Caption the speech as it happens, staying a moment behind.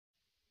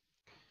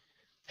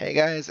Hey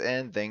guys,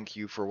 and thank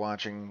you for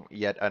watching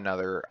yet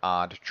another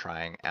odd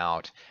trying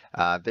out.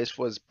 This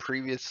was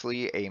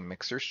previously a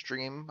Mixer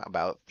stream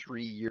about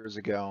 3 years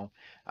ago,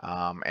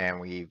 and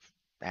we've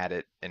had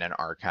it in an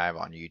archive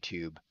on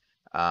YouTube.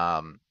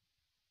 Um,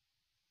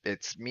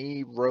 it's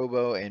me,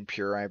 Robo, and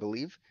Pure, I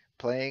believe,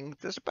 playing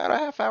just about a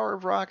half hour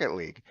of Rocket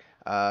League.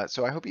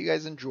 So I hope you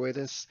guys enjoy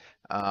this.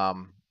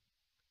 Um,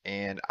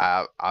 and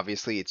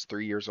obviously it's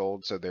 3 years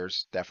old, so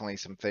there's definitely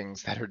some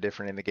things that are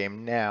different in the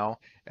game now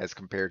as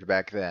compared to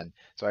back then.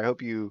 So I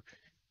hope you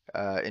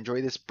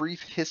enjoy this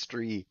brief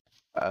history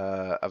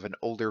of an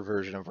older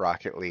version of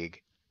Rocket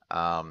League.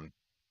 Um,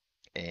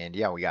 and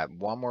yeah, we got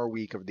one more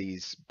week of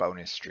these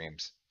bonus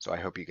streams, so I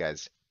hope you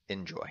guys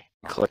enjoy.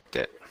 Clicked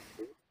it.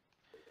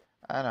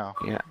 I know.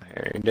 Yeah, I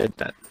already did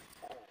that.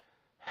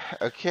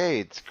 Okay,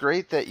 it's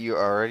great that you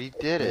already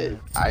did it.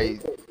 I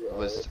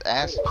was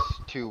asked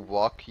to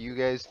walk you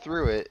guys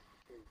through it.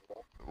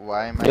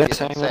 Why am I Yes,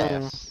 I getting know.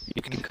 sass?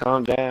 You can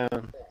calm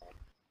down.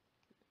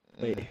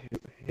 Wait,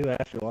 who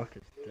asked to walk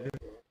us through?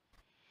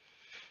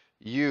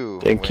 You,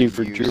 Thank when you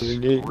for you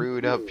tuning in.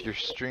 screwed up your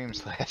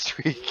streams last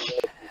week.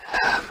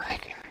 Oh my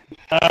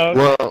god. Oh,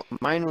 Well,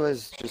 mine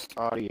was just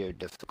audio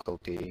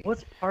difficulty.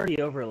 what's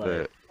party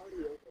overlay? But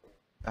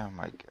Oh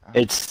my god.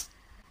 it's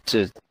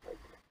just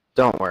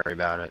don't worry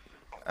about it.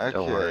 Okay.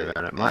 Don't worry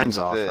about it. Mine's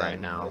and off then, right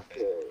now.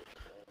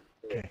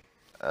 Okay.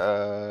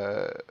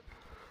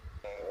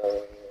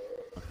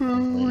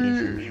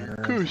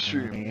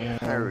 Co-stream.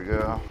 There we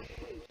go.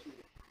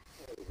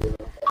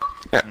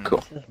 Yeah,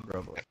 cool. This is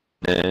Robo.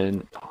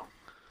 And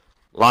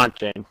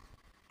launching.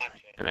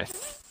 And I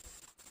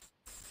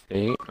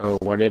think. Oh,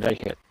 what did I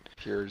hit?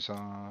 Pure's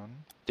on.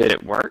 Did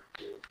it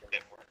work?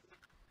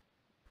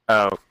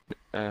 Oh.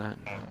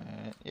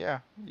 Yeah.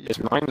 Is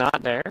mine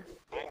not there?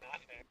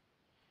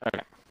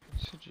 Okay.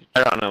 Should you...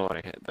 I don't know what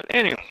I hit, but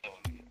anyway.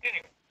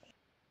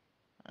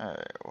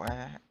 Alright,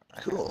 what?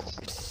 Cool.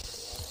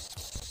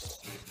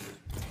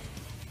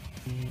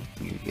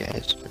 You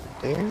guys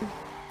are there?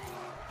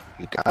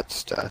 You got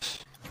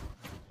stuff.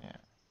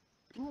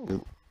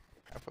 Ooh.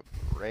 Have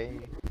a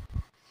beret.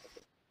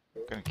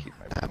 I'm gonna keep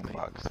my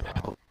boombox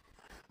out.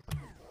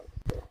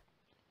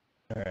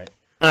 Alright.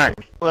 Alright,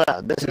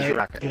 well, this is Good,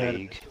 Rocket good.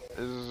 League.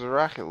 This is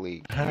Rocket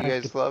League. You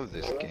guys love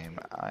this game.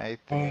 I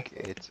think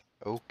it's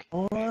okay.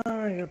 Oh, I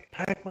gotta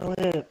pack my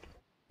lip.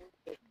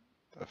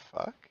 The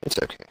fuck? It's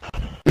okay.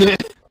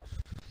 Lip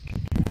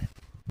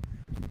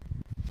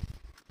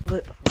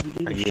before we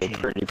do Are this you a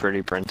shit.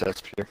 pretty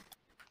princess here?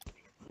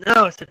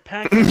 No, it's to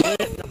pack my lip.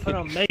 Don't put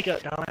on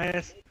makeup,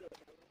 dumbass.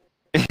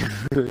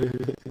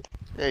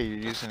 Yeah, you're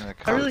using the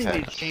I really need to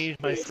contacts. change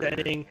my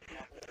setting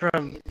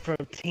from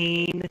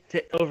teen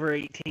to over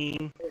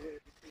 18.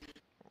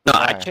 No,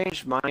 I Why?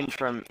 changed mine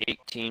from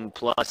 18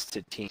 plus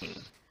to teen.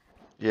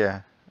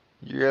 Yeah.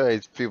 You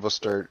realize people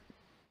start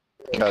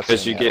Because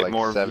cussing you at get like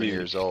more 7 views.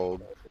 years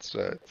old. So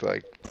it's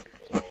like...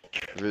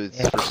 It's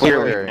Yeah, for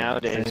Clearly swearing.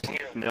 nowadays,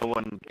 no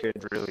one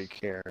could really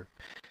care.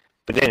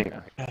 But anyway.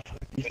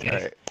 These guys.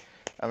 Alright.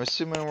 I'm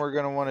assuming we're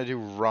gonna want to do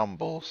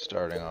Rumble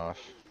starting off.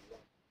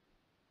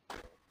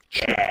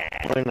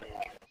 Why not?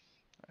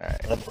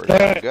 Alright, we're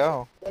gonna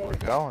go. We're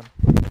going.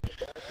 We're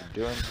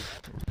doing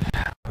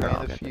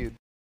the feud.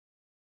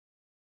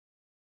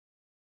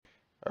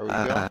 Are we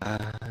going?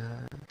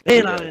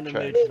 Man, I'm in the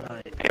mood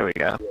tonight. Here we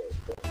go.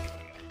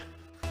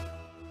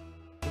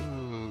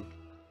 Ooh.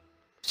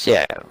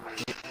 So,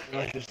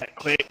 Like just that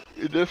quick.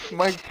 And if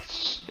my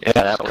yeah,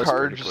 that was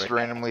card pretty just quick.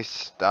 randomly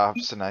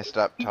stops and I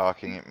stop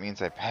talking, it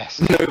means I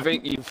passed out.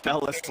 Moving, you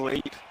fell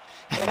asleep.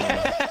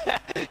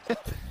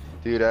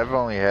 Dude, I've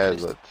only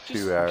had like,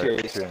 Just 2 in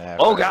hours, case. 2.5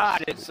 Oh hours.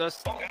 god, it's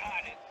just...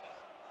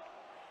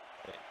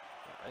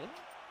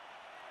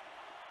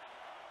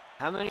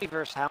 How many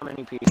versus how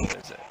many people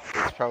is it?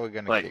 It's probably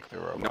gonna Like, kick the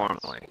robots.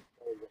 normally.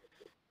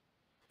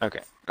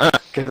 Okay.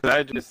 Because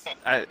I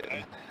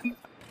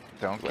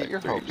Don't get like your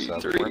hopes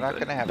up. 3v3, We're not but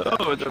gonna have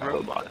no, that. the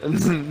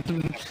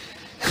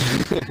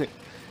robots.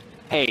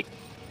 Hey,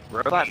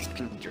 robots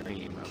can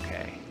dream,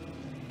 okay?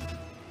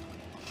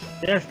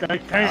 Yes, I I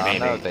can. don't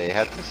know, Maybe. they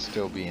have to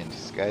still be in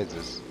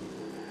disguises.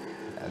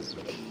 As,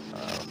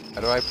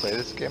 how do I play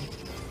this game?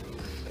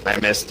 I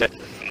missed it.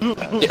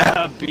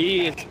 Yeah,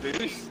 B is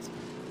boost.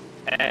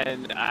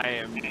 And I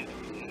am...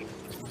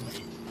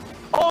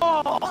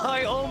 Oh,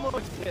 I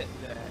almost hit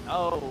that.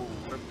 Oh,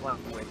 we're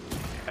playing with...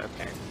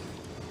 Okay.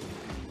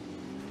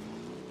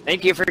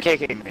 Thank you for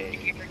kicking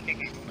me.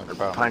 No Or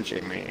problem.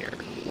 punching me, or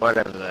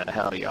whatever the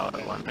hell y'all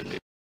want to do.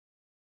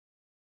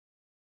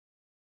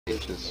 We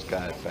just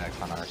got it back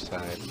on our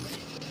side.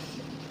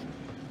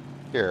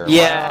 Here,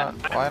 Yeah.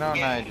 why don't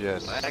I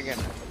just... Lagging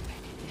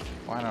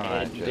Why don't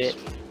I a just... bit.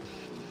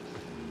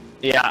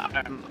 Yeah,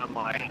 I'm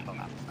like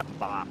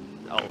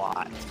a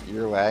lot.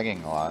 You're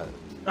lagging a lot.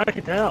 I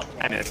can tell.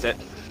 I missed it.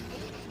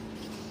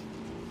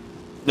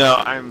 No,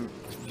 I'm...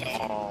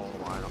 Oh,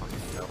 I don't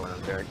even know what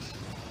I'm doing.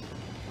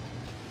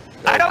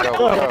 I don't Go, know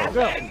go, what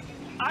go. happened!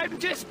 I'm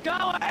just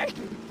going!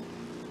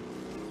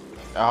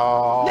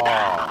 Oh,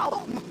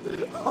 No!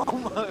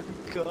 Oh my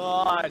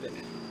god!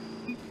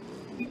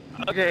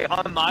 Okay,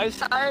 on my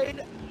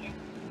side,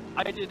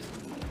 I just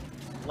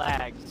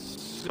lagged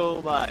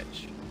so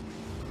much.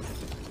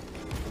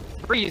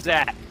 Freeze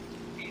that.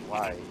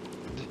 Why?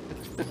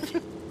 Just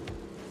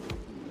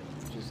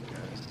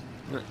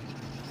guys.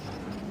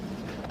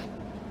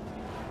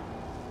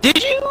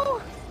 Did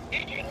you?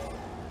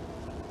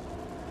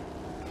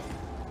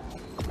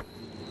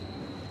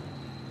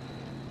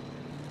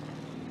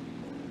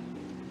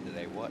 Did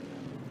I what?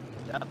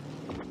 Yep.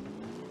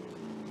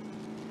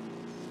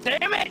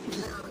 Damn it!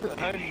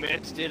 I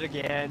missed it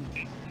again.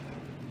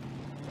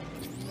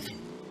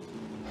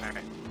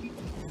 Alright.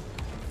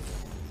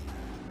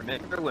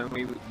 Remember when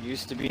we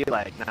used to be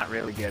like not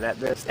really good at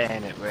this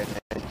and it would.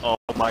 Oh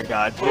my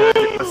god, dude.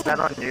 Was that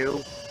on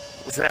you?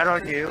 Was that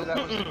on you? That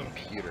was a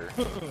computer.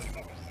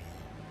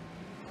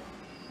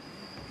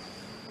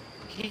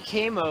 He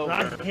came I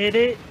over hit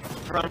it.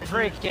 from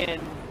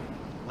freaking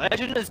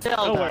Legend of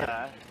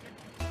Zelda.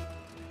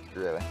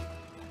 Really?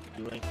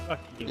 Fuck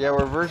you. Yeah,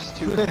 we're versus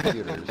two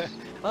computers.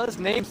 Well, his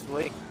name's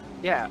Link.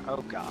 Yeah,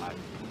 oh god.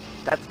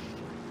 That's.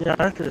 Yeah,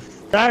 that's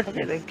just sad.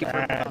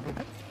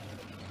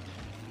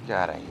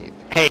 God, I hate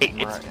the Hey,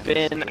 camera it's in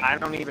been, this I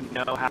don't even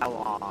know how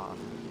long.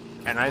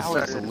 And I How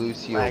is started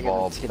Lucio lagging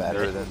Ball a tidbit.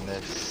 better than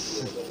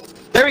this?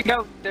 There we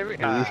go! There we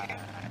go! Really? I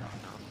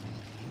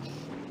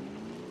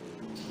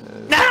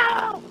don't know.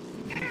 No!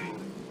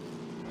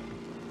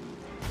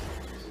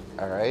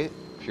 Alright,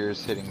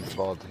 Pure's hitting the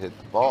ball to hit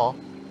the ball.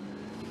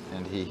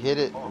 And he hit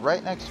it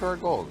right next to our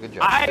goal. Good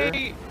job,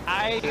 Pure.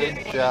 I Good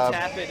didn't want job. to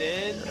tap it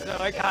in, so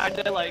I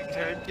kinda like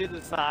turned to the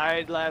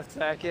side last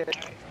second.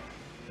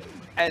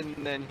 And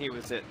then he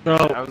was it. No.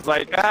 I was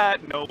like, ah,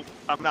 nope,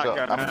 I'm not So,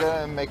 gonna. I'm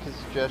gonna make a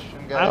suggestion,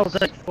 I'll guys.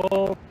 take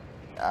full.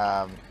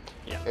 Yeah.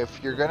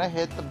 If you're gonna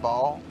hit the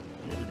ball,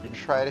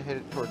 try to hit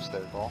it towards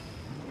their goal.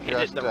 Hit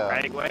it the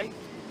right way.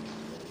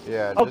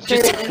 Yeah,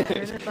 Okay, just, Just-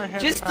 and if I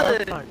have just power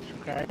a- punch,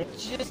 okay?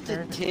 Just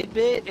a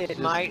tidbit, it Just-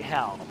 might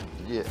help.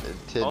 yeah,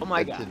 Oh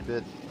my a God.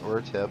 tidbit or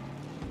a tip.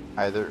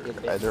 Either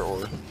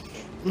or.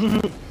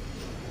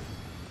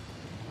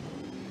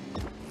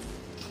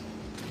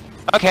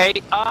 Okay,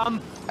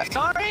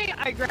 sorry,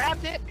 I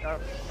grabbed it. Oh,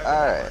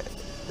 Alright,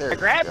 there I we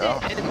grabbed go.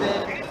 it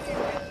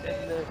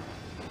and then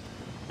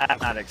I'm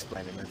not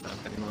explaining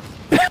myself anymore.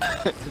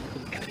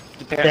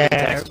 Apparently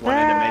Tex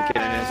wanted to make it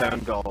in his own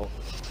goal.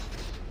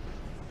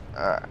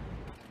 Alright,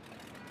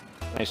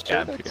 Nice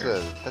job,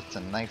 Pierce. that's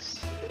a nice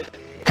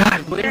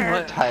God,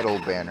 what title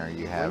banner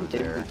you have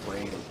there.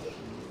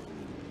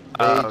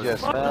 Oh,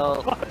 just-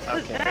 well,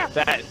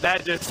 okay.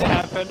 That just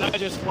happened. I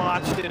just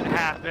watched it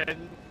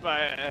happen.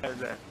 But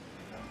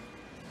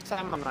this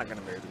time I'm not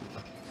gonna move.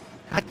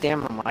 God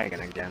damn, I'm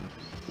lagging again.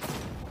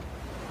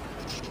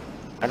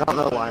 I don't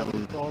know why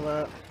I'm. All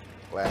that.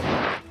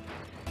 Wow.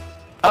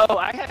 Oh,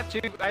 I have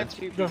two. I have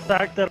two. The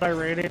fact that I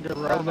ran into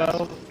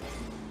Robo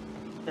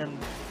and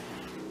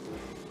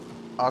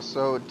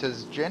Also,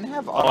 does Jen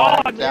have I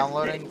automatic missed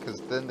downloading?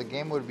 Because then the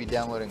game would be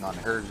downloading on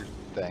her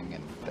thing,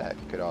 and that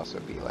could also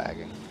be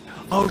lagging.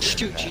 Oh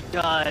shoot, she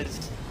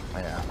does.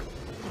 Yeah.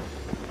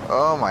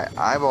 Oh, my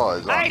eyeball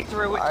is on I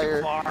threw it fire.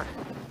 too far.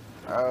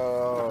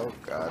 Oh,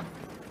 God.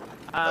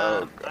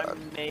 Oh, I God.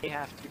 may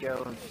have to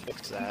go and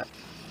fix that.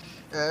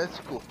 Yeah, it's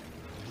cool.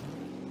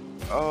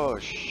 Oh,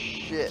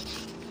 shit.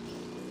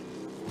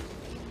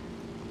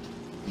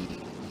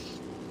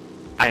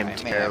 I am may have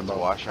to terrible.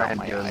 wash out I'm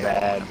my doing eyeball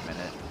bad. in a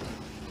minute.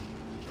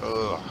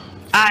 Ugh.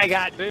 I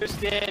got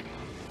boosted.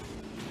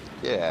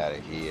 Get out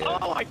of here.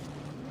 Oh,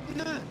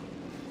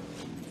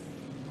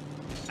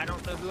 I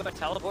don't know who I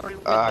teleported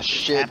with. Ah, It just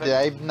shit, happened.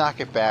 did I knock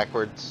it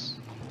backwards?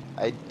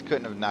 I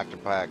couldn't have knocked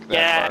it back that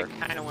Yeah, far. it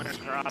kind of went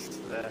across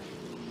the.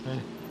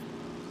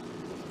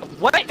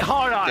 What?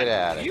 Hold on. Get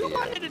outta You here.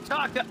 wanted to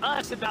talk to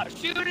us about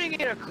shooting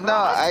it across No,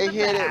 I the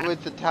hit map. it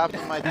with the top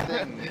of my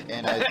thing,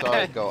 and I saw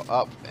it go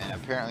up, and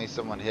apparently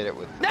someone hit it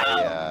with No!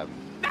 a,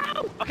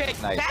 No! Okay,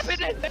 Nice. tap it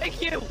in.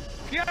 Thank you.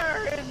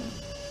 Purin.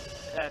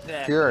 That's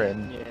it.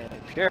 Purin. Yeah,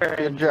 Purin.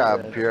 Good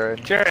job, Purin.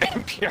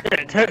 Purin.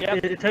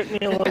 Purin. it took me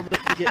a little bit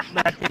to get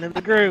back into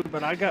the groove,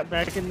 but I got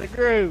back in the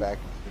groove. Back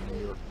to the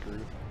New York crew.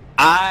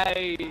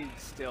 I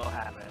still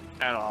haven't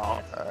at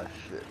all. Oh,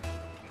 shit.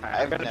 I'm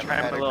I've gonna never try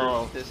had my a group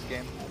little. with this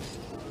game.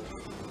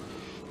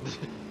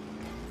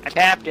 I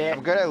tapped it.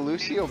 I'm good at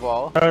Lucio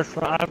Ball,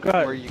 So I've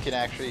got where you can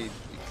actually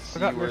see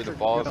got where the Richard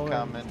ball's going.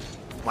 coming.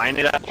 Line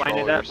it up, line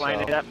it Control up, line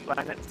it yourself. up,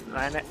 line it,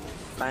 line it,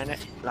 line it,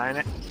 line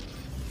it.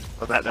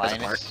 Well, that doesn't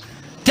work. Linus.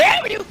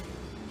 Damn you!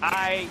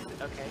 Okay,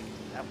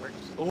 that works.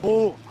 Oh,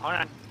 hold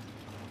on.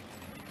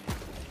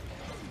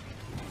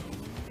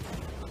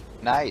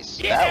 Nice.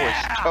 That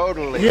Yeah! was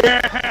totally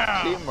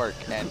yeah. teamwork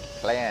and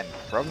planned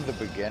from the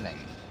beginning.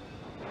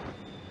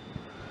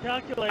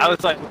 Calculated. I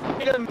was like,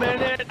 wait a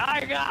minute,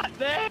 I got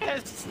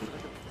this!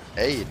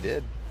 Hey, you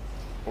did.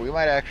 We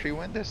might actually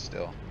win this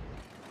still.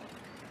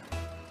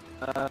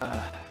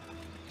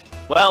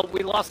 Well,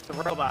 we lost the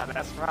robot,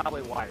 that's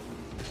probably why.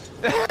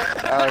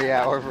 Oh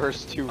yeah, we're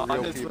versus two real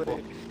Honestly. people.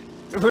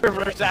 We're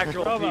versus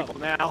actual Robo. people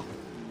now.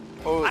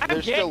 Oh, I'm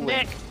there's still getting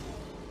Link. it!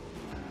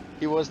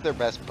 He was their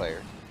best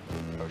player.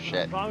 Oh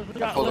shit. As long as we I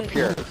got pulled a Link.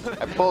 pure.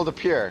 I pulled a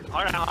pure.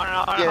 Hold on, hold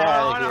on, hold Get on, out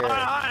of hold on, here.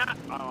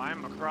 hold on. Oh,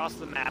 I'm across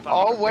the map. I'm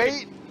Oh,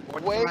 ready. wait. What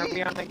team are we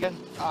Wait. on again?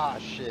 Ah,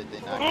 shit. They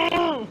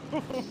knocked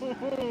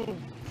me.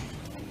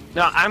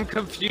 No, I'm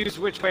confused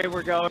which way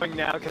we're going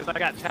now because I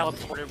got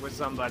teleported with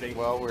somebody.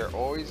 Well, we're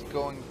always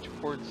going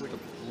towards the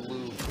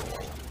blue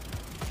goal.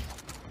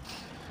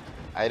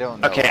 I don't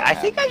know. Okay, what I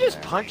think I happened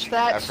just there. punched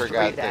that I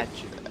forgot straight that.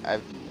 at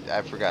you.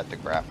 I forgot the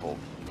grapple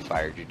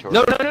fired you towards.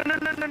 No, no, no, no,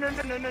 no, no, no,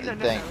 no, no, no, no.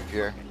 Thank you,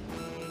 Pure.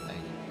 Thank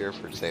you, Pure,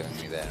 for saving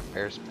me that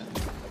embarrassment.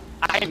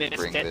 I missed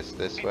Bring it.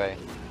 this way.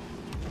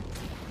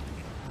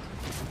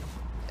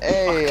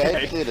 Hey, Okay.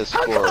 I did a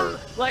How score. come,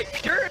 like,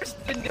 Pure's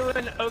been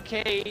doing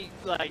okay,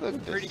 like, Look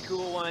at pretty this.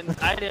 cool ones.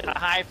 I did a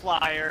high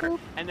flyer,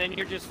 and then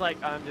you're just like,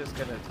 I'm just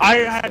gonna. I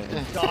had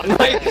to stop.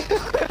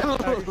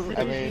 Like,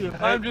 I mean,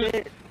 I'm just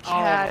Oh.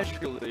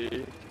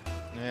 casually.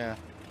 Yeah.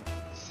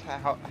 It's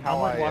how I'm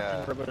like I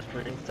watching Robo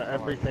streams to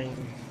everything.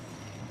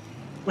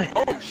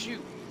 Oh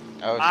shoot!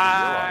 Oh, so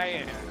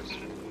I you're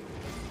watching.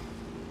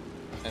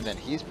 And then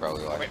he's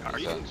probably watching Wait, are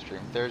his you? own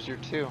stream. There's your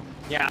two.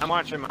 Yeah, I'm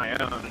watching my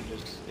own.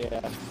 Just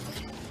yeah.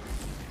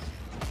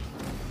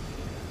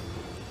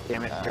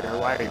 Damn it, Peter,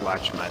 why are you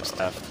watching my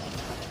stuff?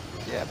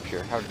 Yeah,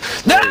 Pure. How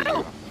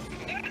No!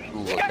 dare you?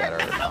 Look at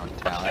our own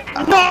talent.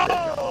 No!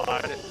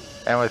 God.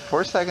 And with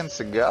 4 seconds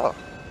to go.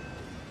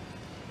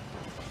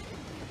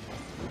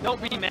 Don't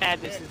be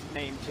mad. This is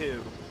name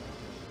too.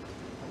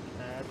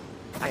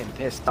 I am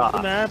pissed off.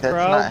 Mad, That's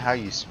bro. not how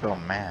you spell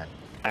mad.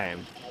 I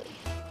am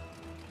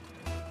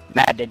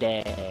mad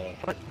today.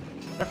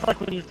 That's like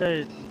when you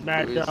say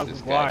Mad Who is Dog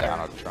this guy, McGuire.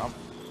 Donald Trump?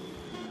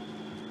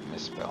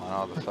 Misspelling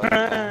all the fucking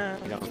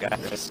time. We don't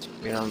got this.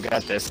 We don't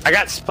got this. I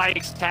got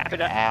spikes. Tap it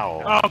up.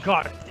 Ow. Oh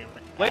god.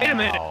 Wait a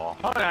minute. Ow.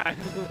 Hold on.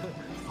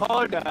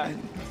 Hold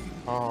on.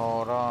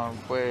 Hold on,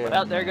 wait.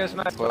 Well, there goes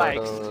my Put spikes.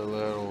 a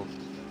little.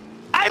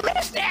 I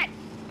missed it.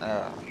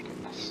 Oh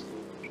goodness.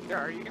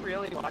 Are you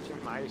really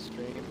watching my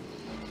stream?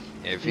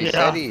 If he Yeah.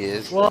 said he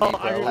is, Well, then he I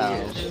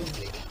probably didn't.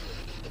 is.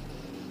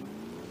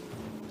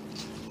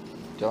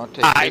 Don't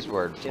take his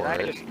word Did for I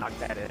it. just knock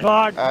that in?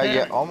 God. damn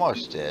Yeah, it.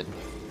 almost did.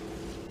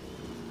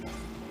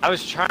 I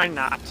was trying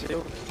not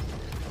to.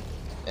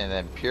 And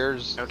then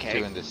Pure's Okay,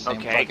 doing the same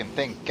okay. fucking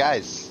thing.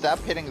 Guys, stop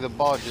hitting the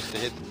ball just to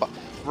hit the ball.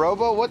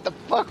 Robo, what the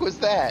fuck was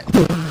that?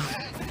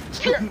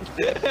 Pure.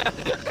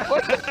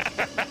 What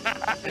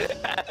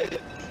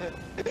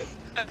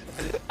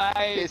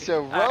Okay,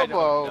 so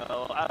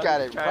Robo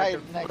got it right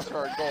next to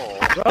our goal.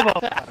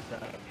 Robo.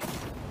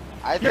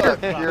 I thought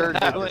Pure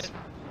That did was- this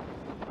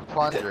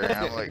plunger, and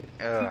I'm like,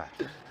 ugh.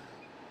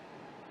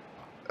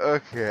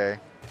 Okay.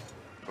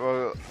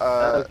 Well,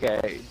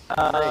 Okay.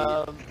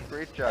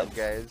 great job,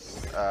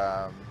 guys.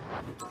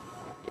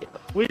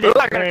 We Ooh, did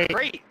I got a great.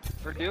 crate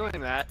for doing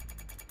that.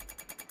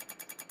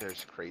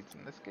 There's crates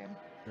in this game?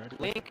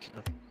 Link.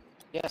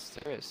 Yes,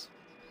 there is.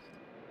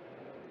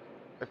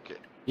 Okay.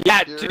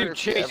 Yeah, You're- dude, if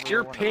you Chase, ever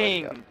your wanna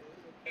ping.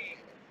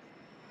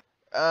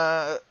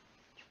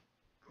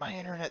 My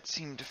internet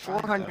seemed to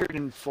find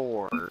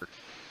 404.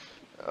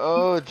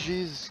 Oh,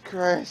 Jesus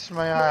Christ,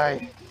 my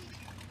eye.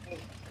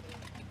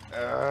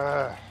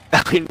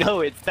 I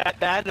know, it's that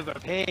bad of a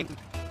ping.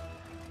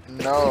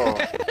 No,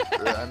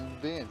 I'm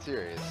being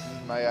serious.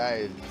 My eye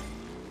is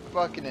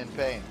fucking in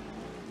pain.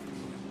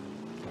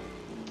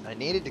 I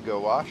needed to go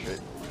wash it,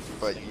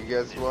 but you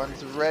guys wanted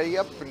to ready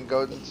up and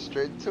go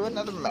straight to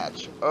another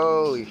match.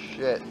 Holy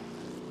shit.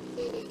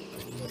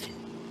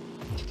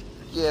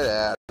 Get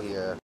out of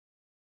here.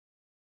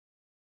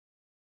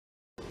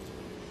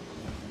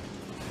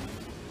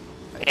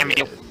 Damn you.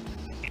 Did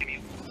it.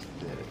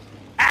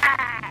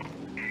 Ah!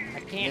 I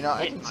can't You know,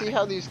 I hit can see my-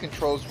 how these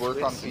controls work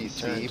on Twist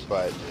PC, and turn.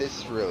 but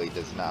this really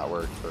does not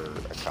work for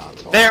a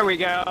console. There we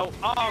go.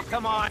 Oh,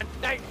 come on.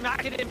 Hey,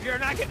 knock it in, Pure,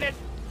 knock it in.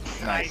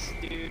 Nice. Nice,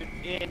 dude.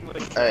 In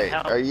with the Alright,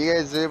 help. are you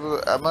guys able?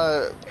 I'm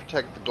gonna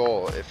protect the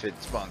goal if it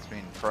spawns me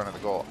in front of the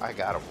goal. I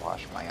gotta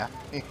wash my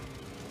eye.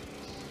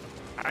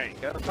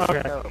 Alright, go.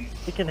 Okay. Go.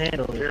 He can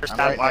handle Pure, it. I'm stop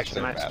right next to watching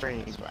the my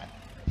bathroom, stream. it's fine.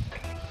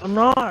 I'm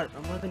not.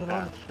 I'm letting him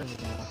on the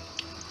stream now.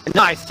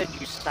 No, I said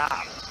you stop.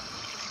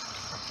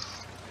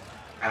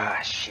 Ah,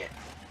 shit.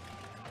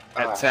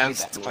 That Ah, sounds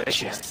shit, that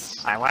delicious.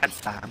 fucking I want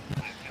some. hurts.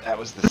 That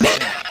was the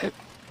snap.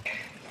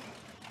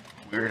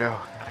 Weirdo.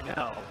 I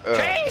know. Ugh.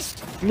 Chase!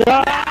 No!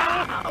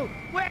 No!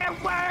 Where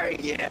were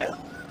you?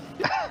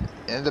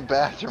 In the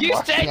bathroom, You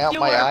washing said out you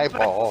my were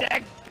eyeball.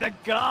 protect the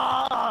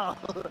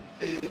goal.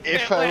 If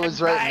It I went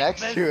was right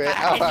next to it,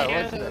 oh, beside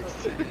I was you.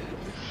 next to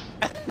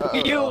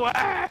it. You Uh-oh.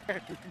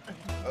 were.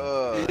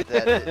 Oh,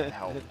 that didn't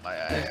help my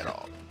eye at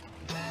all.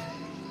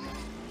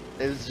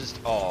 It was just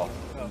all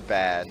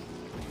bad.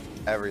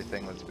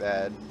 Everything was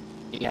bad.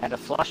 You had to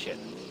flush it.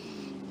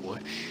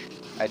 Whoosh.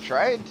 I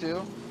tried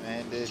to,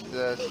 and it's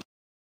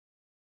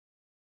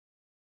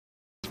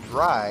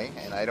dry,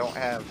 and I don't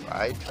have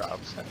eye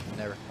drops. I've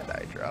never had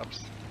eye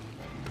drops.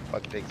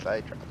 Fuck takes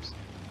eye drops.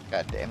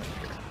 God damn it.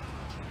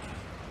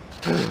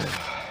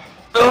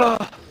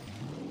 Ugh.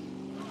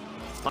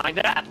 Find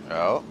that.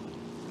 Oh.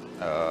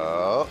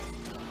 Oh.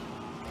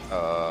 I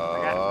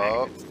got Oh.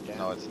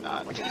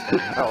 not.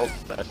 Help,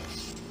 but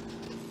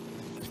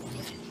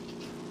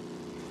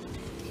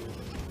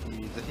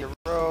He's a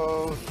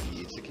hero.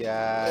 He's a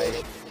guy.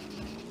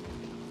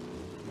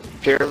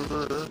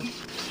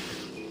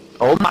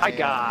 oh my Man.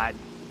 god.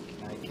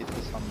 Can I get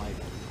this on my...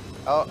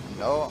 Oh,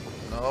 no,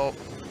 no.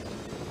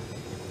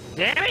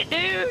 Damn it,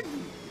 dude!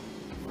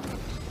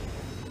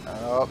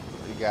 Oh,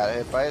 we got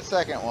hit by a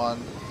second one.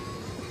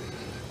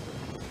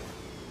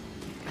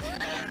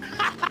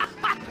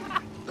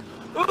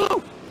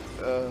 Ooh!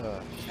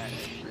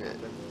 Shit.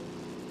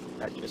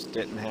 That just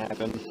didn't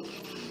happen.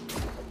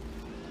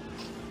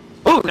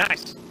 Ooh,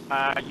 nice!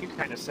 You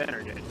kind of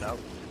centered it, though.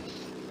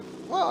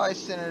 Well, I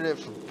centered it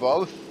for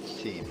both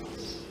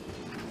teams.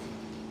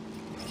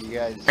 You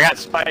guys... I got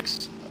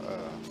spikes. Uh,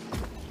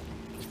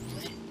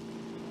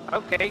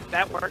 Okay,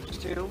 that works,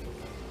 too.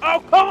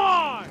 Oh, come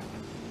on!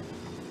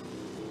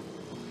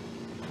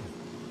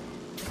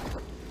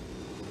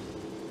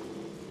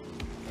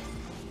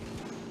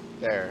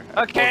 there.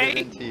 Okay. I pulled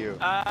it into you.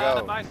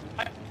 Go. My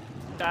spike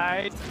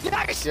died.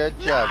 Nice! Good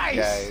job, Nice!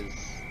 guys.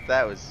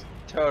 That was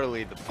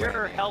totally the plan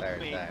Fuhrer the helped entire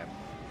me. time.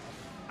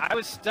 I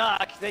was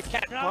stuck. They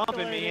kept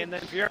bumping me, and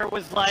then Fuhrer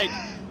was like,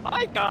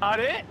 I got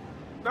it.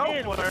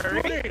 Don't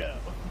worry. Tornado.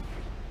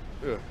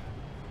 Ugh,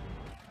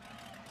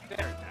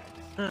 Very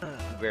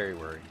nice. very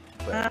worried,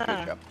 but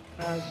good job.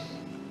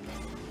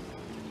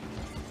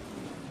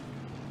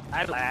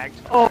 I lagged.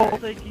 Oh,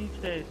 thank you,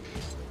 Chase.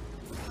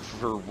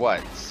 For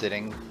what?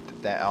 Sitting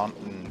down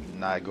and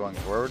not going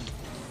forward?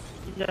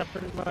 Yeah,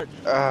 pretty much.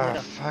 Ugh, Yeah.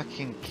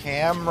 fucking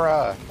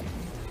camera.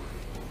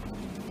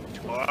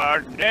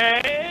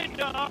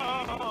 Tornado!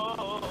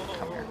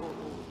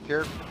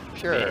 Pure,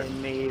 pure.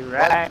 Spin me What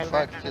right. the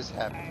fuck just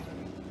happened?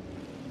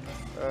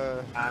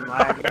 I'm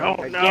lagging Oh,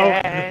 no.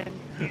 again.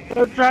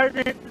 I'm trying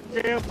to hit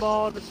the damn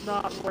ball and it's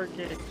not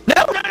working.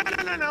 No, no, no,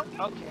 no, no,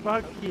 no. Okay.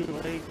 Fuck you,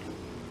 Link.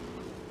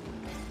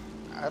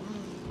 I'm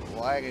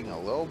lagging a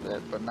little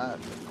bit, but not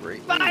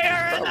greatly.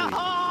 Fire It's in the probably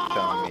hole!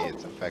 telling me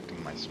it's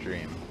affecting my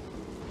stream.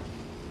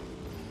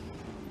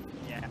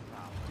 Yeah,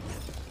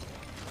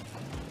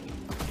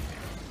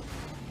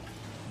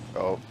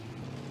 Oh,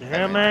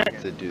 Damn I it.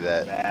 meant to do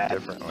that bad.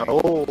 differently.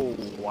 Oh,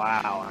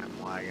 wow,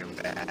 I'm lagging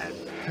bad.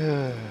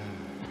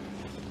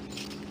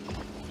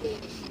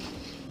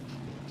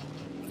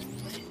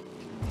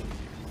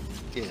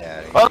 Get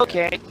out of here.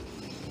 Okay.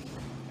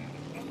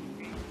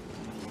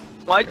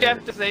 Why'd you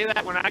have to say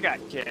that when I got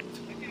kicked?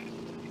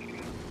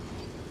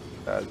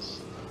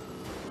 That's,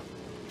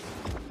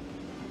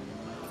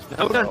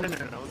 No, no, no, no, no,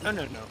 no, no,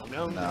 no,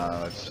 no. no,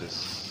 let's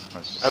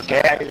just Okay,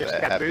 not I have just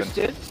that got happen.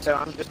 boosted, so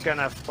I'm just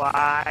gonna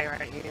fly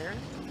right here.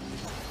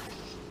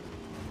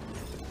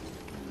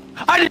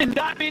 I did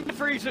not mean to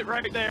freeze it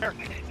right there.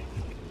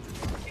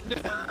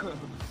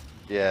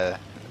 Yeah,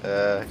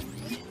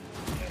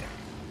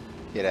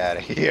 get out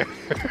of here.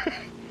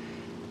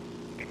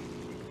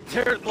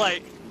 They're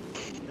like,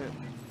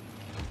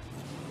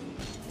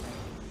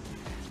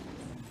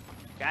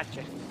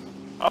 gotcha.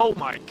 Oh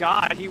my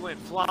God, he went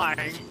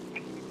flying.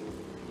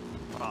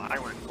 Well, I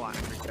went flying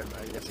because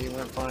I guess he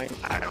went flying.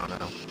 I don't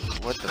know.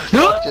 What the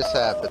fuck just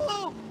happened?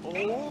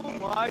 Oh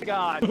my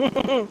God.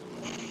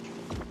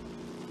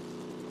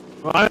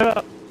 Right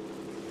up.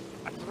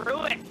 I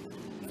threw it.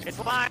 It's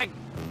flying.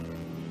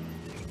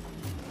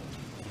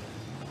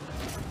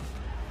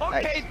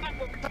 Okay,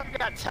 I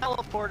got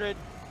teleported.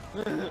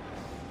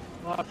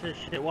 Watch this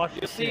shit. Watch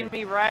You this see shit.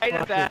 me right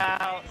Watch it.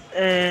 about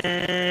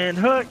And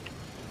hook.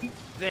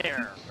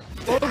 there.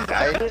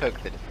 I took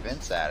the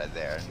defense out of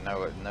there.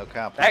 No That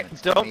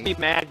compliments to don't me. be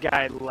mad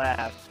guy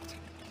left.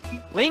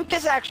 Link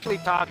is actually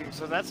talking,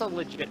 so that's a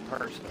legit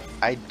person.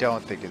 I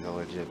don't think it's a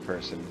legit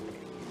person.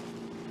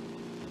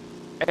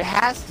 It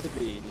has to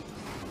be.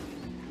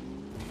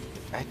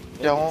 I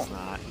Maybe don't. It's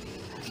not.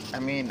 I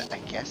mean, I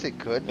guess it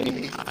could Maybe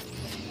be. not.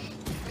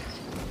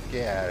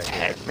 Get out of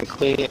here.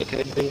 Technically, it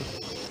could be.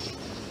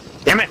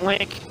 Damn it,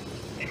 Link!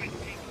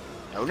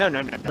 No, no,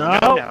 no, no, no, No.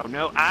 no, no,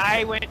 no!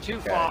 I went too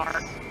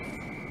far.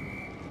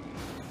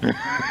 Just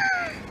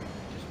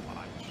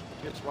watch.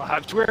 Just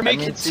watch. We're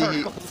making mean, see-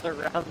 circles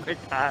around the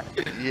guy.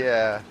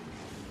 Yeah,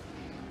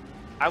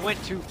 I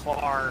went too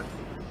far.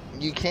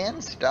 you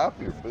can stop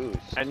your boost.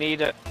 I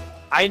need a.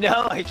 I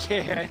know I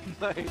can.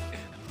 Like,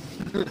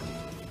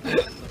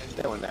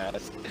 no one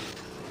asked.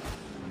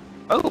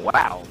 Oh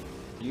wow!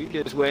 You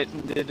just went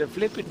and did a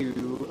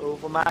flippity-doo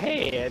over my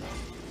head.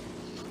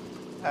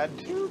 I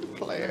do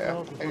declare,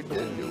 I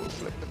did do a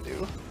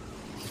flip-a-do.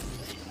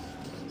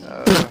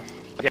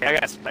 Okay, I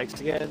got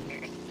spikes again.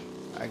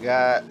 I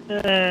got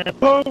And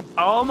boom.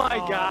 Oh my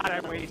Oh, God!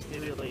 I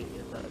wasted it. Really,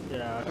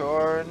 yeah.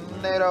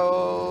 tornado.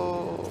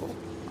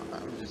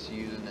 I'm just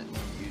using it.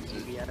 Use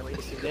it. Maybe I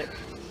wasted it.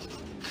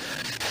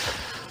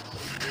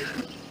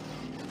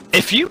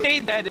 If you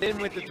made that in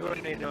with the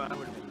tornado, I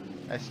would.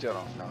 I still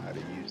don't know how to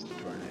use the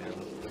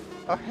tornado.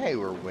 Oh, hey,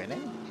 we're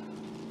winning.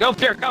 Go,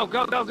 Pierre! Go!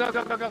 Go! Go! Go!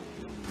 Go! Go! Go!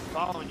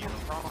 Following you!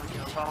 Following you!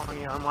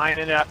 Following you! I'm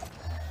lining it up.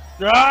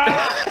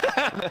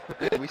 Ah!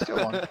 We still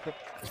won. I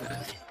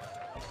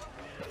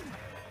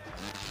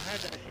had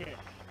that hit.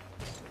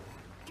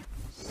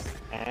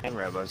 And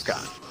Robo's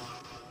gone.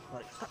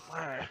 Like,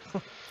 alright.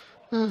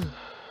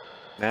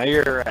 Now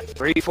you're at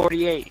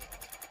 348.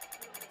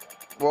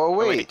 Well, Oh,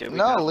 wait, did we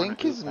no, not Link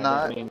wanna- is I didn't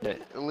not. mean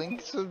to-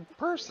 Link's a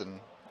person,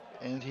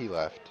 and he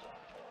left.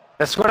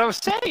 That's what I was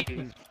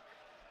saying.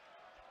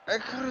 I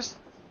could've.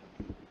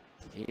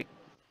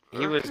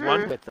 He was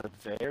one with a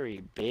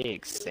very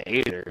big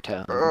satyr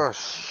tongue. Oh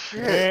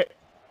shit.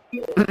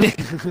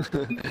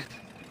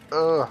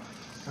 Ugh.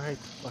 Alright,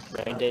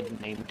 Brandon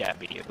named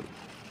W.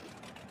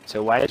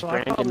 So why is Well,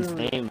 I Brandon's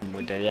probably- name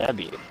with a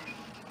W?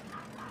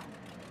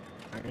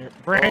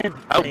 Brandon.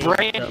 Oh, Name,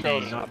 Brandon. no,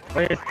 not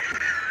Brandon.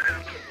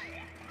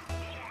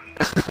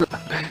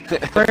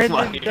 Brandon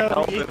Brandon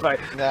W.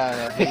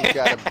 No, he's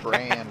got a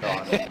brand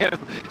on it.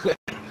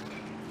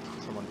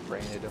 Someone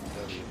branded him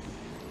W.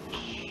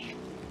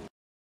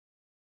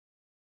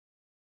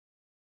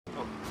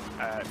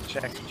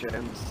 Check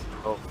gems.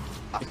 Oh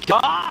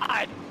God!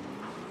 I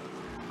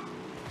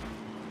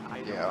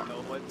don't Yeah.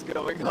 know what's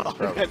going That's on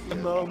probably at the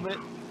good. moment.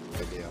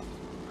 Video.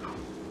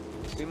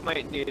 We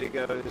might need to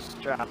go to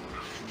strap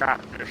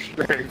the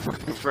string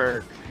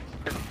for.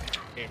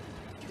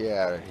 Get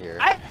out of here.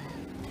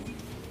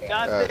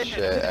 God Oh, damn it,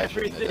 shit, I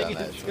shouldn't have everything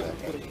done is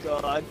that,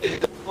 gone.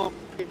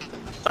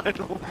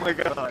 Oh my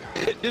god.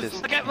 Just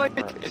This look at my.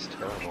 camera is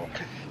terrible.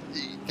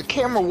 The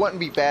camera wouldn't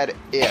be bad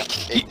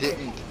if it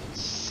didn't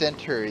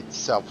center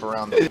itself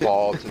around the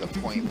ball to the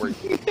point where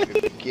you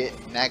could get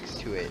next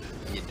to it.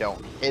 You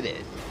don't hit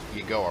it.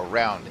 You go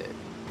around it.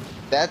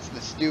 That's the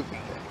stupid thing.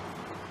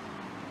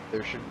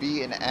 There should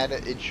be an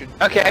added. It should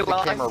Okay, have the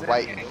well, camera I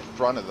right said- in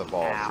front of the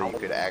ball so Ow. you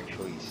could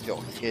actually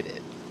still hit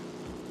it.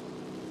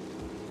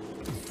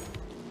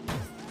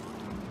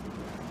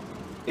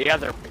 The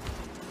other.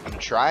 I'm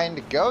trying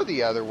to go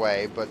the other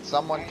way, but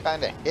someone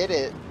kind of hit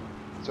it,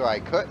 so I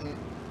couldn't.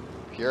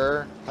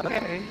 Pure.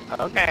 Okay.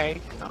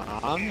 Okay.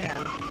 Calm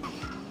down.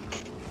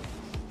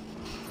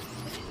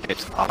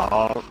 It's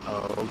all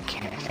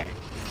okay.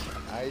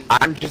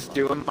 I'm just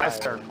doing my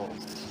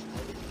circles.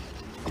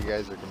 You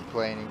guys are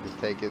complaining to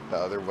take it the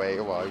other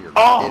way while you're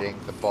Oh! hitting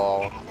the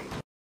ball.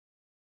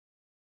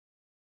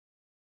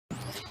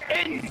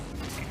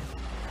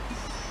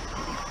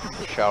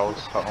 Michelle's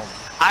home.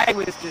 I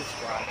was just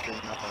watching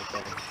the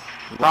whole thing.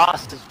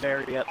 Ross is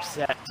very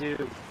upset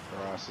too.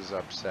 Ross is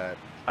upset.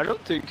 I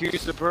don't think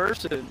he's a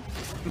person.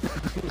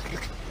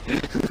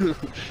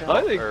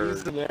 I think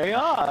he's an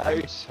AI.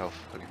 I'm so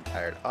fucking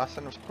tired.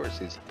 Austin, of course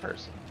he's a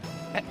person.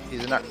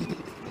 He's not.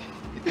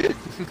 He's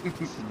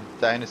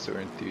a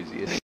dinosaur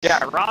enthusiast.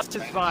 Yeah, Ross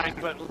is fine,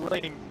 but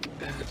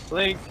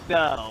Link,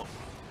 no.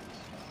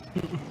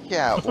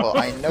 Yeah, well,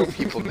 I know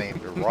people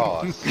named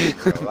Ross in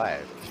real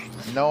life.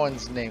 No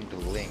one's named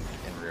Link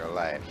in real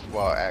life.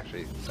 Well,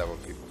 actually, several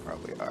people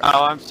probably are.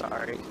 Oh, I'm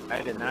sorry.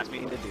 I did not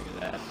mean to do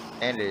that.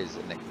 And it is a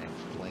nickname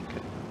for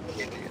Lincoln.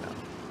 You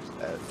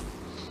know.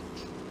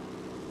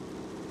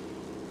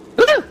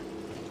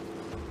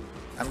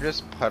 I'm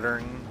just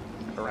puttering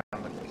around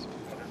this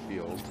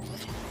field.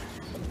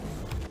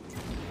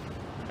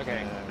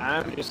 Okay,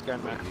 I'm just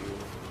gonna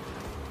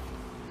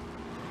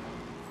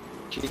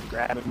keep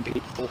grabbing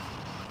people.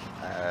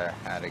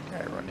 Had a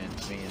guy run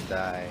into me and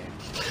die.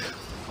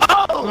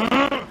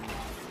 Oh!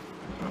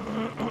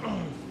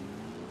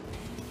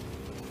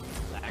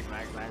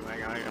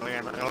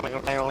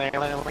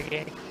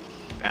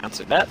 Bounce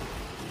it up.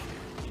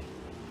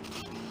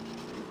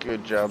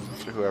 Good job,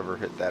 whoever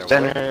hit that away.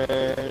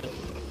 Center.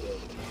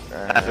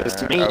 That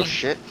was me. Oh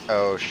shit!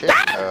 Oh shit!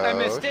 I Oh,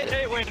 missed it.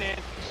 shit. It went in.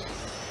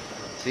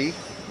 See,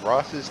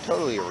 Ross is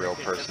totally a real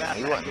person.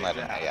 He wouldn't let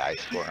an AI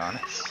score on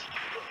us.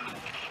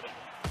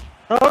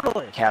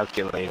 Totally.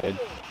 Calculated.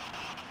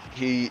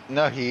 He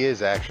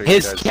is actually.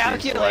 His does choose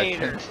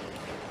calculator. selections.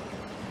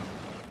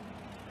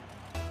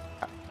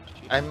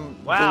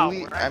 I'm Wow.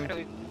 belie- We're I'm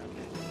actually...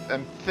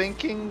 I'm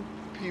thinking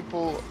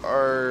people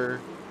are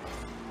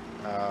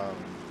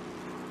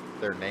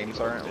their names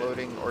aren't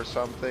loading or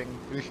something.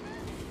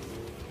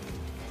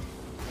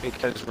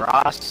 Because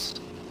Ross.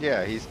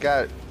 Yeah, he's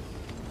got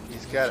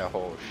a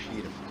whole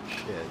sheet of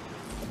shit.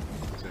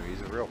 So he's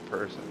a real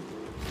person.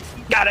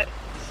 Got it.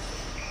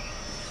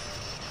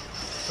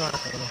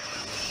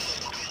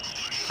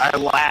 I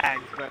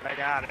lagged, but I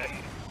got it.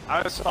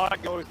 I saw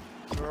it go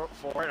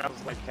for it. I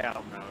was like,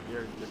 hell no,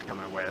 you're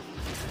coming with.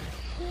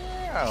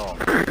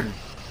 Yeah.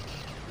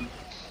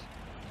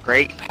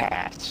 Great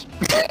pass.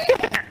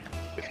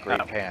 With great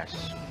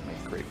pass,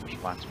 make great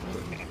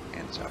responsibility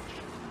and such.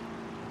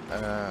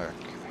 Okay.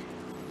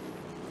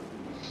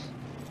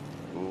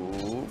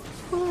 Ooh.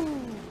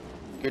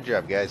 Good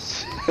job,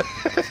 guys.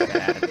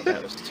 That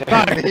was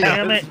God terrible.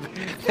 damn it.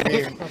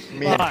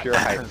 me and Pure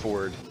High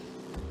forward.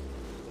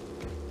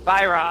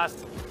 Bye,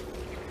 Ross.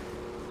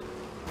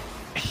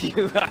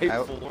 You high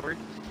Out. forward?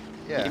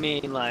 Yeah. You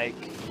mean like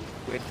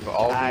with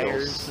All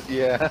tires? wheels.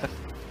 Yeah.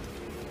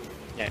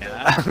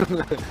 Yeah.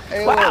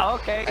 Hey, Wow.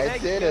 look, Okay. I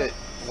thank did you. it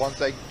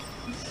once I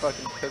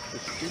fucking took the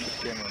stupid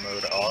camera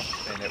mode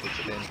off and it was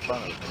in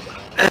front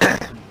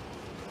of me.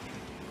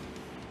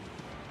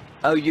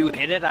 Oh, you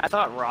hit it? I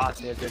thought Ross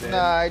hit it in.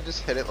 Nah, I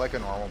just hit it like a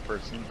normal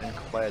person, and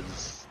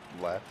Klez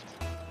left.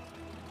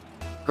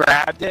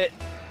 Grabbed it?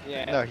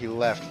 Yeah. No, he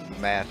left the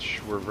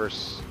match.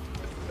 Reverse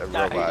a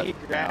No, robot. he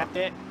grabbed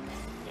it.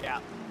 Yeah.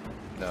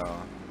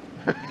 No.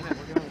 Damn it,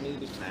 we're gonna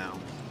lose now.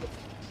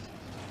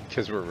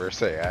 Because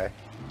reverse AI.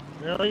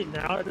 Really?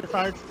 Now it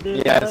decides to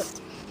do Yes.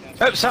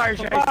 Oh, sorry,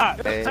 Chase.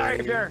 Hey.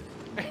 Sorry, Bear.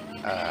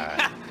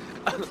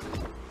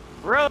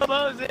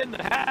 Robo's in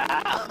the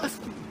house.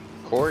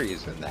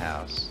 Corey's in the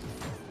house.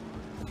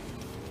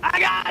 I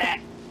got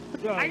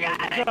it. Go, I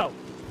got it. go,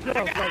 go,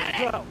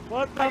 go, go.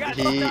 What I the got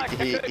He- stuck.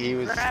 I he- couldn't he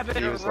was- grab it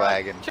he or was run.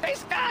 lagging.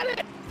 Chase got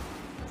it.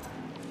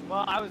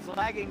 Well, I was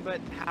lagging,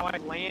 but how I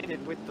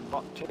landed with the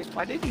ball. Chase,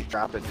 why did you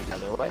drop it the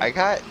other way? I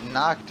got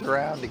knocked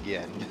around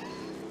again.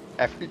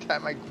 Every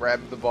time I grab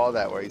the ball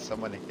that way,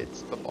 someone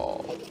hits the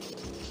ball.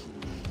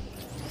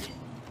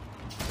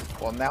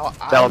 Well, now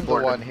I'm the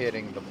Teleported. one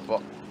hitting the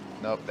ball.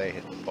 Nope, they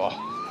hit the ball.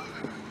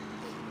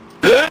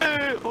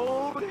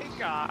 Oh, thank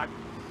God.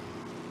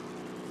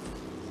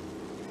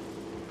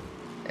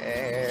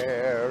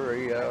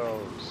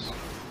 Aerials.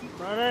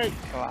 Ready?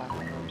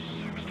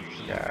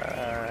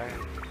 Sky.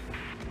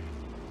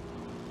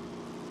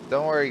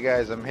 Don't worry,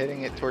 guys. I'm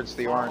hitting it towards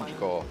the orange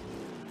goal.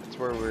 That's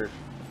where we're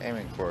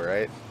aiming for,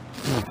 right?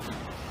 You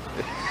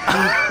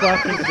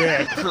fucking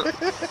dick.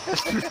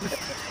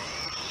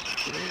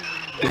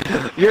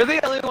 You're the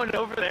only one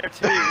over there,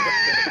 too.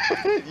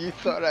 You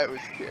thought I was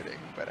kidding,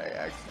 but I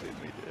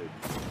accidentally did.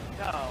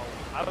 No,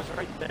 I was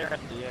right there at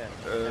the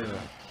end.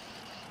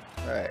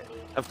 Alright,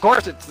 Of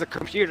course, it's the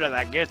computer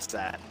that gets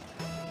that.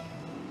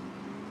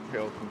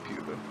 hail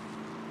computer.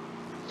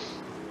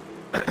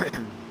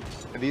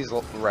 These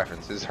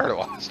references are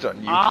lost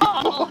on you.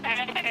 Oh,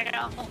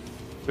 hell!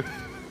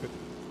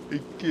 Hey,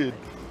 kid.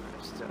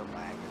 I'm still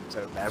lagging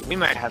so bad. We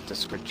might have to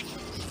switch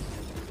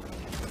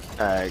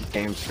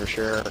games for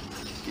sure.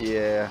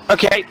 Yeah.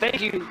 Okay, thank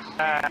you.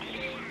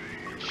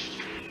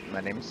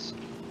 My name's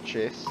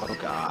Chase. Oh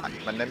God.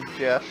 My name's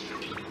Jeff.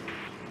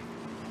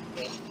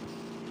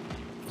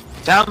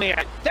 Tell me.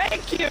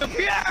 Thank you,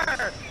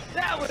 Pierre.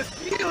 That was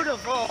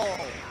beautiful.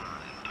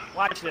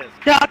 Watch this.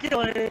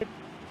 Calculated.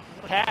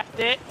 Tapped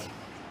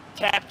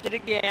it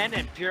again,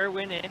 and Pure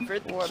went in for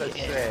the What a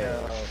kill.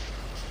 save.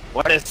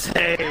 What a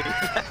save.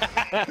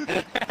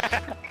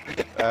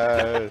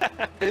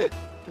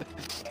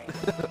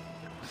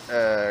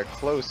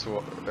 Close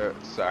one.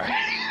 Sorry.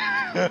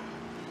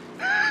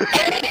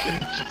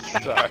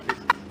 Sorry.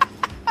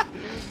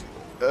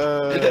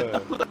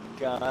 Oh my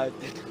God.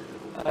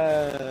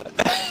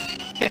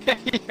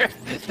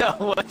 No,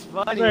 what's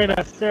funny? This ain't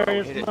a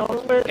serious hit it.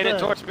 moment. Hit it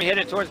towards me, hit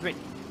it towards me.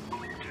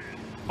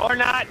 Or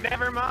not,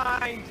 never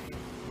mind.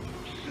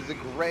 This is a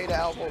great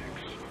album.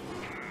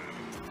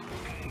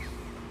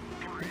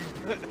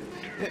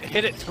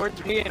 Hit it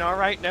towards me and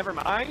alright, never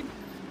mind.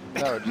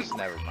 No, just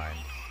never mind.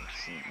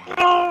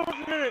 Oh,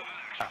 shit.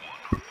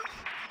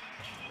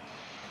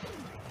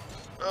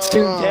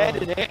 Soon dead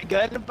and ain't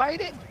gonna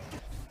bite it.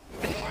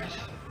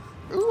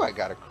 Ooh, I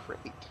got a crate.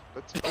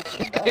 Let's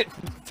open that.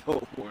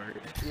 Don't worry.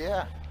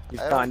 Yeah.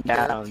 You've I gone don't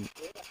care. down.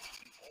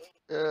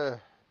 Did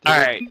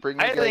Alright, it bring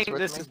you I guys think with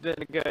this me? has been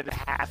a good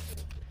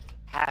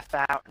half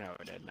hour. No,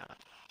 it did not.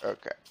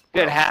 Okay.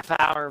 Good Well, half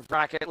hour of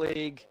Rocket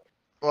League.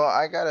 well,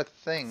 I got a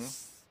thing.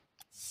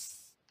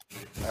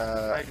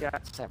 I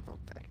got several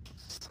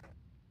things.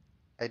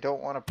 I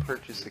don't want to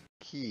purchase a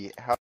key.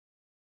 How?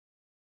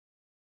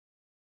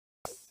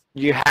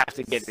 You have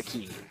to get the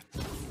key.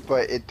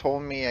 But it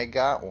told me I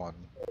got one.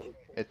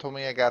 It told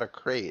me I got a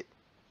crate.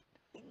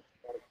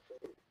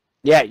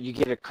 Yeah, you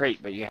get a crate,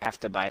 but you have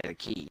to buy the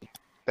key.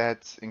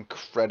 That's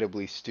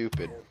incredibly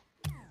stupid.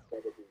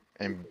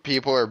 And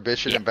people are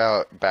bitching Yeah.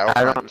 about I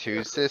Battlefront don't-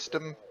 2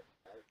 system.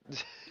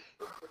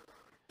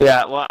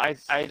 Yeah, well, I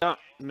don't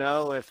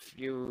know if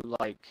you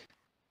like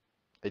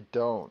I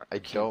don't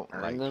can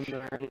earn like.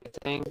 them or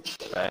anything,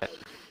 but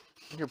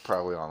You could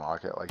probably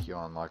unlock it like you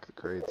unlock the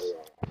crates.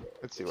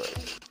 Let's see what.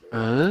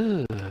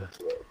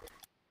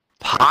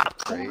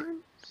 popcorn.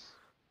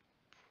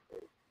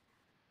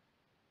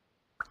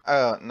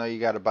 Oh no, you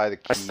got to buy the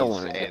I keys, still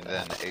wanna and get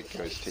then that. it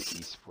goes to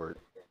esport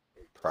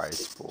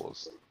prize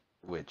pools,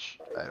 which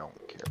I don't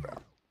care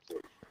about.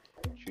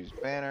 Choose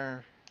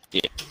banner.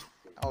 Yeah.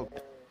 I'll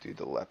do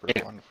the leopard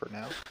Yeah. one for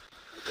now.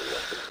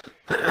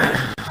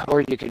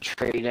 Or you could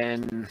trade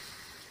in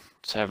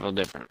several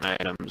different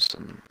items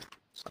and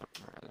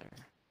something or other.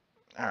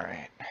 All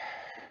right.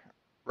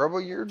 Robo,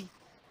 your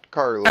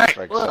car looks Alright,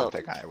 like well-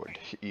 something I would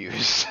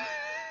use.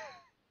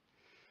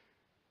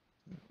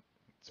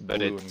 It's But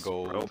blue it's and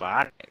gold.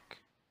 robotic.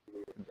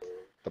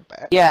 The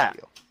Batmobile. Yeah.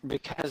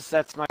 Because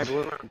that's my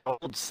blue and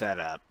gold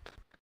setup.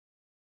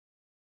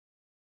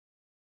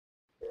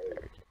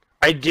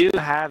 I do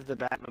have the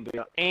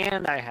Batmobile,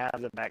 and I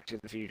have the Back to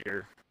the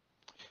Future.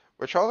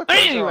 Which all the cars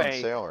are on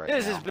Anyway, sale right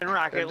this now. has been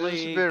Rocket This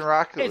League. has been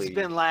Rocket It's League.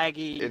 been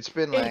laggy. It's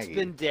been It's laggy.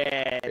 been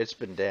dead. It's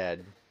been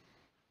dead.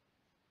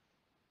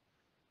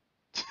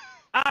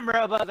 I'm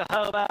Robo the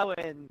Hobo,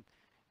 and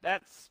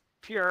that's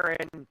Pure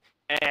and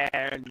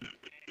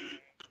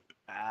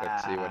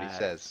Let's see what he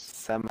says.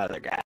 Some other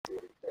guy.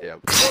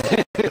 Yep.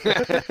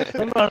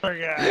 Some other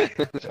guy.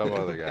 Some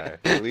other guy.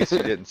 At least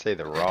you didn't say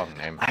the wrong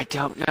name. I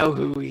don't know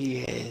who he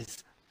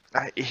is.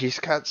 He's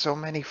got so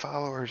many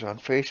followers on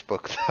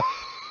Facebook,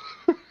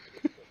 though.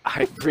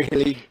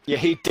 Yeah,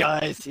 he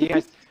does. He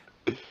has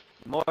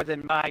more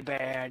than my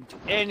band.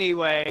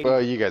 Anyway.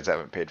 Well, you guys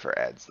haven't paid for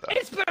ads, though.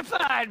 It's been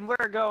fun.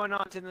 We're going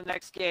on to the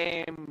next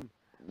game.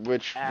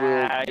 Which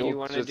You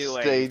want to do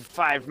a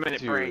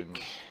 5-minute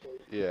break?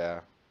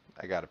 Yeah,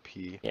 I gotta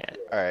pee. Yeah.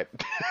 All right.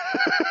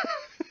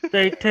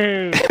 Stay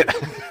tuned.